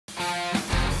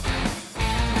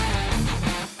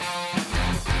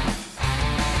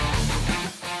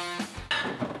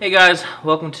Hey guys,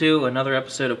 welcome to another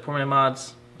episode of Poor Man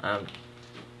Mods. I'm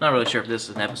not really sure if this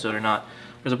is an episode or not.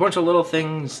 There's a bunch of little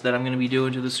things that I'm going to be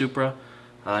doing to the Supra.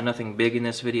 Nothing big in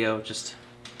this video, just,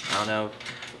 I don't know,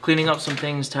 cleaning up some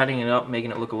things, tidying it up, making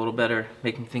it look a little better,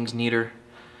 making things neater.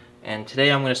 And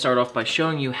today I'm going to start off by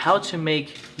showing you how to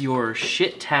make your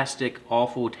shit-tastic,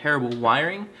 awful, terrible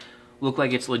wiring look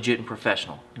like it's legit and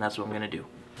professional. And that's what I'm going to do.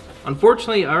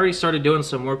 Unfortunately, I already started doing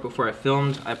some work before I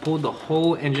filmed. I pulled the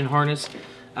whole engine harness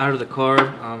out of the car.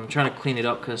 I'm trying to clean it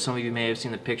up because some of you may have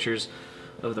seen the pictures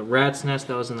of the rat's nest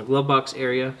that was in the glove box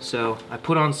area. So I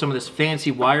put on some of this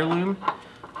fancy wire loom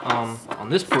on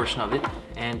this portion of it,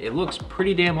 and it looks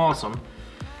pretty damn awesome.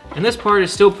 And this part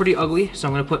is still pretty ugly, so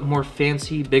I'm going to put more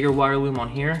fancy, bigger wire loom on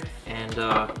here,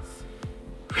 and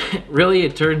really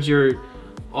it turns your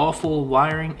awful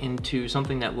wiring into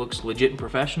something that looks legit and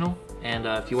professional. And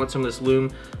if you want some of this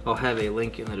loom, I'll have a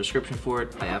link in the description for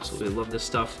it. I absolutely love this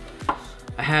stuff.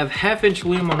 I have 1/2"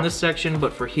 loom on this section,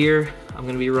 but for here, I'm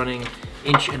going to be running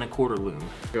 1 1/4" loom.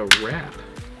 Go wrap.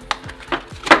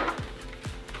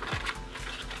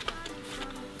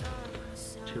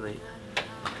 Too late.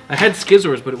 I had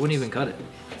skizzers, but it wouldn't even cut it.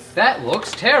 That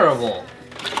looks terrible.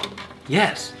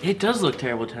 Yes, it does look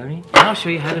terrible, Tony. And I'll show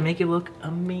you how to make it look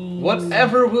amazing.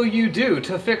 Whatever will you do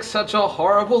to fix such a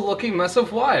horrible looking mess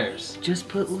of wires? Just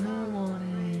put loom on it.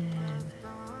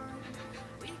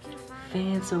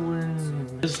 Fancy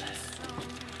loom.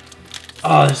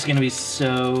 Oh, this is gonna be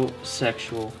so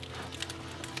sexual.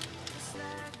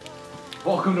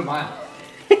 Welcome to my house.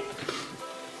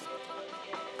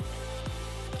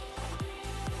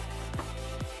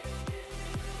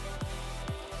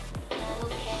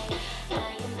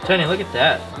 Tony, look at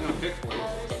that. I'm gonna pick for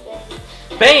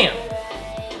you. Bam!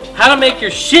 How to make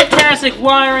your shit-tastic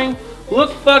wiring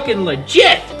look fucking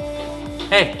legit!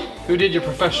 Hey. Who did your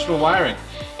professional wiring?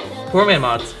 Poor Man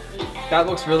Mods. That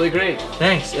looks really great.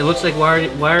 Thanks. It looks like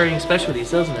wiring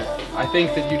specialties, doesn't it? I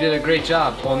think that you did a great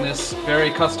job on this very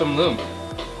custom loom.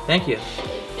 Thank you.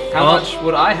 How much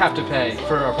would I have to pay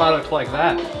for a product like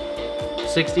that?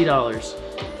 $60.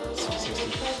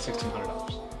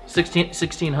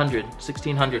 $1,600.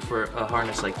 $1,600 for a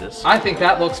harness like this. I think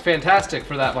that looks fantastic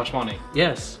for that much money.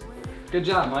 Yes. Good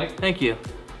job, Mike. Thank you.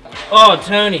 Oh,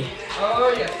 Tony.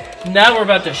 Oh, yeah. Now we're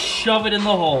about to shove it in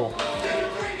the hole.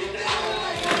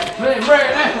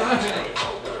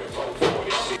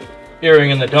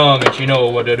 Earring in the tongue, and she know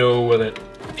what to do with it.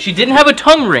 She didn't have a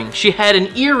tongue ring. She had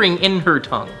an earring in her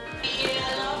tongue.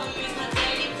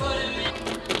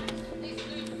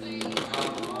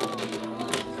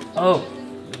 Oh,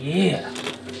 yeah.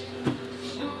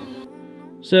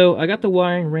 So I got the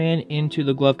wiring ran into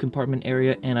the glove compartment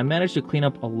area, and I managed to clean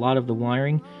up a lot of the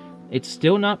wiring. It's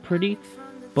still not pretty,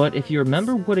 but if you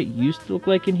remember what it used to look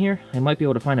like in here, I might be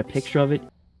able to find a picture of it.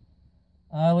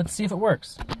 Let's see if it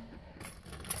works.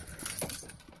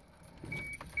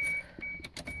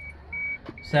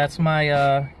 So that's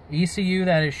my ECU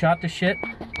that is shot to shit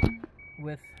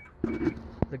with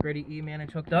the Grady E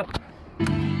manage hooked up.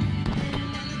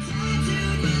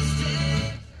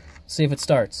 See if it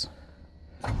starts.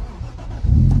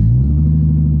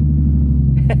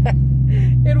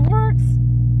 It works!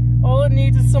 All it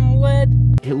needs is some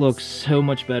lead. It looks so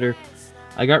much better.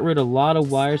 I got rid of a lot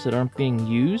of wires that aren't being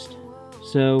used,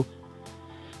 so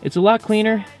it's a lot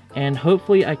cleaner, and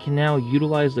hopefully I can now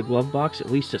utilize the glove box at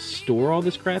least to store all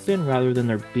this crap in rather than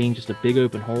there being just a big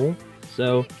open hole.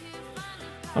 So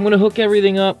I'm gonna hook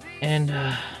everything up and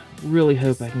really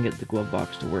hope I can get the glove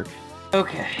box to work.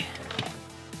 Okay.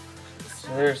 So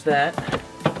there's that.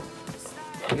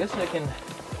 I guess I can...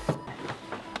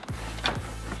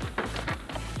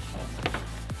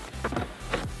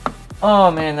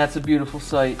 Oh man, that's a beautiful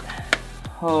sight.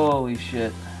 Holy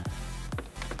shit.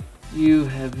 You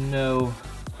have no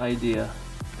idea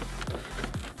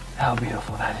how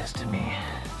beautiful that is to me.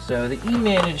 So the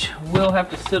E-manage will have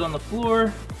to sit on the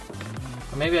floor,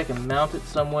 or maybe I can mount it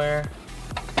somewhere.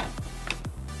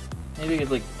 Maybe I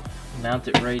could like mount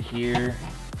it right here.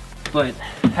 But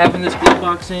having this glove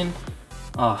box in,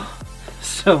 oh,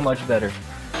 so much better.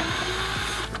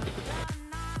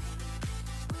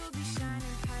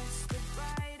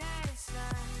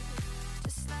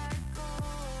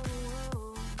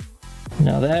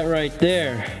 Now that right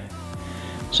there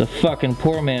is a fucking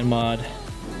poor man mod.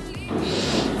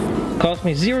 Cost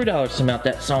me $0 to mount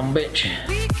that sumbitch.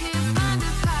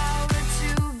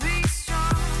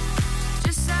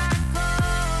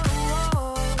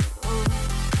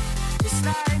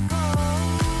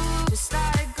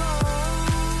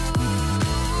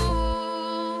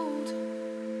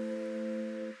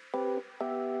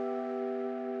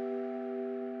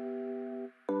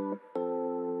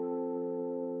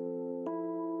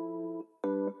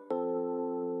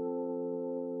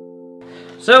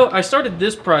 So I started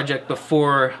this project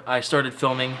before I started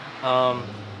filming. All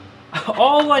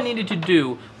I needed to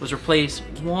do was replace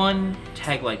one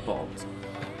tag light bulb.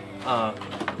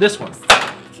 This one.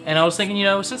 And I was thinking, you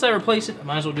know, since I replaced it, I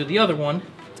might as well do the other one.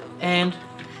 And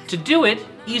to do it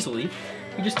easily,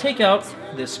 you just take out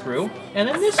this screw and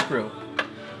then this screw.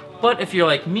 But if you're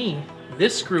like me,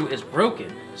 this screw is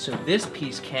broken, so this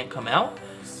piece can't come out.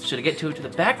 So to get to the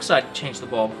back side to change the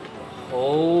bulb, the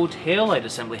whole taillight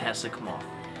assembly has to come off.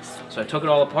 So I took it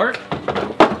all apart.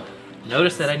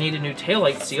 Noticed that I needed new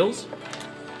taillight seals.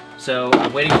 So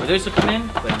I'm waiting for those to come in,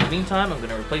 but in the meantime, I'm going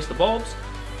to replace the bulbs.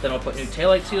 Then I'll put new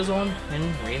taillight seals on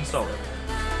and reinstall it.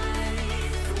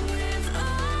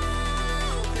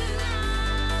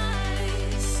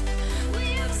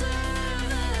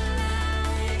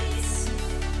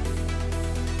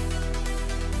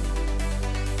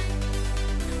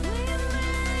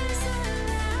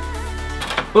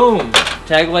 Boom!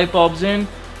 Tag light bulbs in.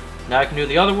 Now I can do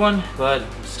the other one, but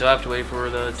still have to wait for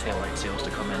the taillight seals to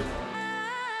come in.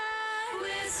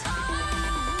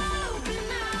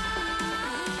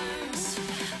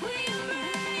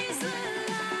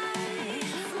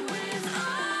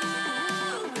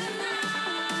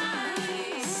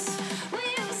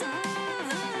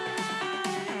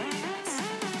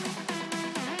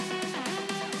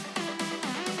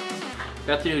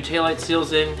 Got the new taillight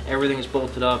seals in, everything is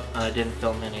bolted up. I didn't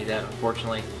film any of that,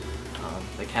 unfortunately.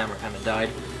 The camera kind of died.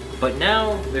 But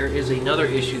now there is another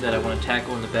issue that I want to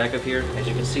tackle in the back of here. As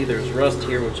you can see, there's rust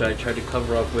here, which I tried to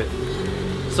cover up with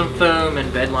some foam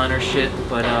and bed liner shit,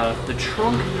 but the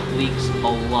trunk leaks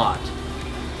a lot.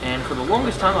 And for the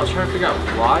longest time, I was trying to figure out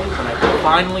why, but I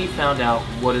finally found out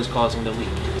what is causing the leak.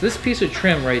 This piece of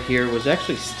trim right here was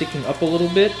actually sticking up a little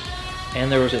bit,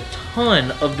 and there was a ton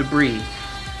of debris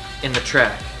in the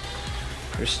track.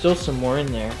 There's still some more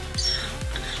in there.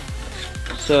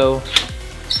 So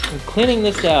I'm cleaning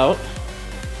this out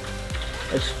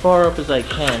as far up as I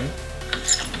can.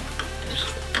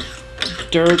 There's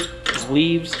dirt,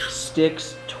 leaves,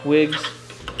 sticks, twigs.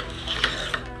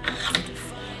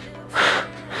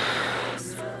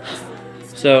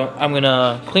 So I'm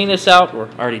gonna clean this out, or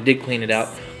I already did clean it out,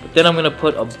 but then I'm gonna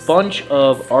put a bunch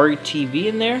of RTV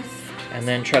in there and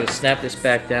then try to snap this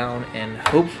back down, and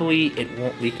hopefully it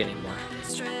won't leak anymore.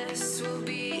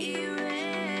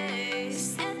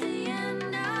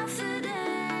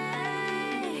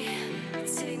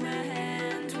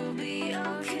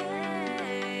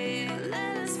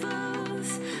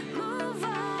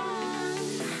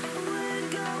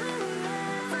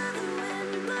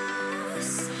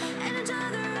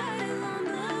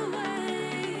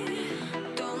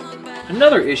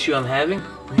 Another issue I'm having,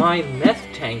 my meth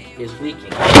tank is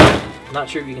leaking. I'm not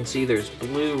sure if you can see, there's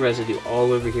blue residue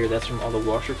all over here. That's from all the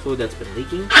washer fluid that's been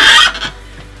leaking.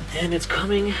 And it's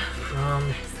coming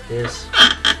from this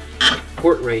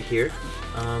port right here.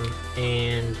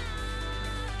 And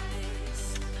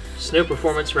Snow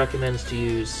Performance recommends to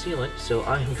use sealant, so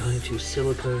I am going to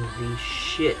silicone the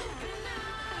shit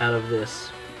out of this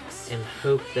and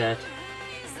hope that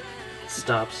it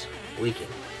stops leaking.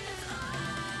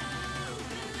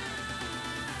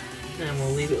 And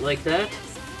we'll leave it like that,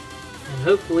 and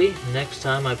hopefully next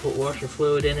time I put washer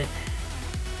fluid in it,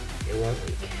 it won't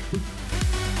leak.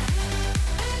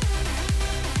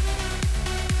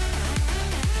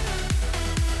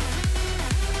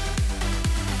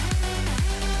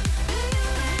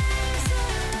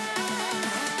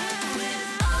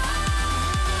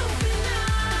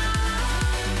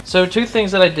 So two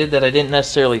things that I did that I didn't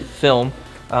necessarily film.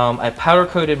 I powder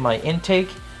coated my intake,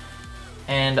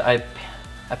 and I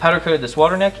powder coated this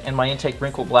water neck and my intake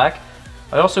wrinkled black.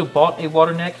 I also bought a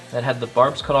water neck that had the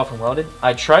barbs cut off and welded.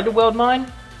 I tried to weld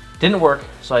mine, didn't work,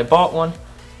 so I bought one,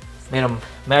 made them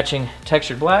matching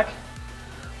textured black.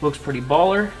 Looks pretty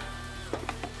baller.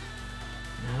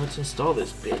 Now let's install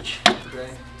this bitch. Okay.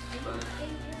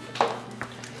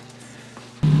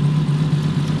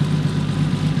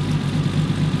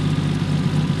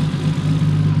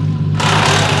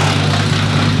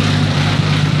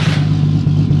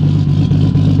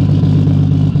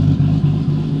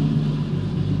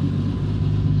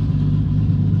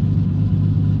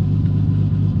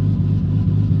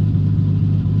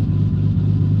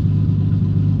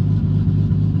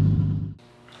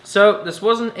 So this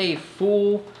wasn't a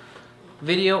full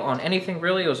video on anything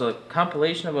really. It was a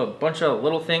compilation of a bunch of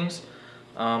little things.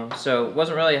 So it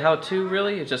wasn't really a how-to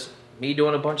really. It's just me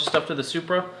doing a bunch of stuff to the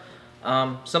Supra.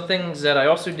 Some things that I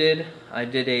also did. I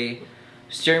did a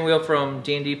steering wheel from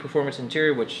D&D Performance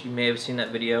Interior, which you may have seen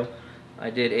that video. I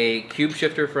did a cube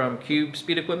shifter from Cube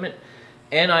Speed Equipment.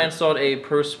 And I installed a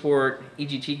Pro Sport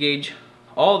EGT gauge.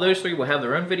 All of those three will have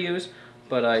their own videos.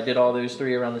 but I did all those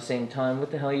 3 around the same time.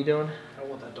 What the hell are you doing? I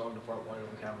want that dog to fart while you're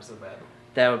on camera so bad.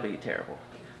 That would be terrible.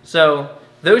 So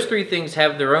those 3 things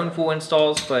have their own full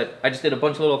installs, but I just did a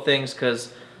bunch of little things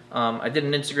because I did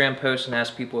an Instagram post and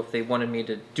asked people if they wanted me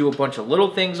to do a bunch of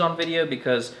little things on video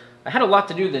because I had a lot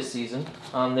to do this season.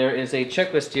 There is a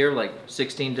checklist here, like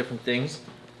 16 different things,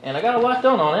 and I got a lot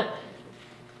done on it.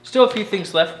 Still a few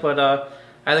things left, but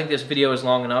I think this video is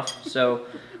long enough. So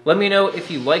let me know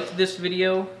if you liked this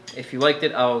video. If you liked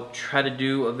it, I'll try to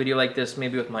do a video like this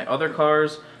maybe with my other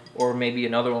cars or maybe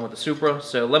another one with the Supra.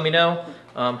 So let me know.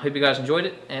 Hope you guys enjoyed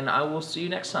it, and I will see you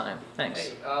next time. Thanks.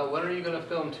 Hey, when are you going to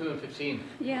film 2 and 15?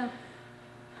 Yeah.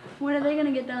 When are they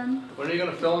gonna get done? When are you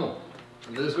going to film them?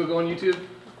 Are they just going to go on YouTube?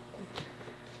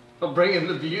 I'll bring in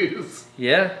the views.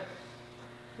 Yeah.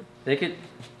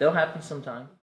 They'll happen sometime.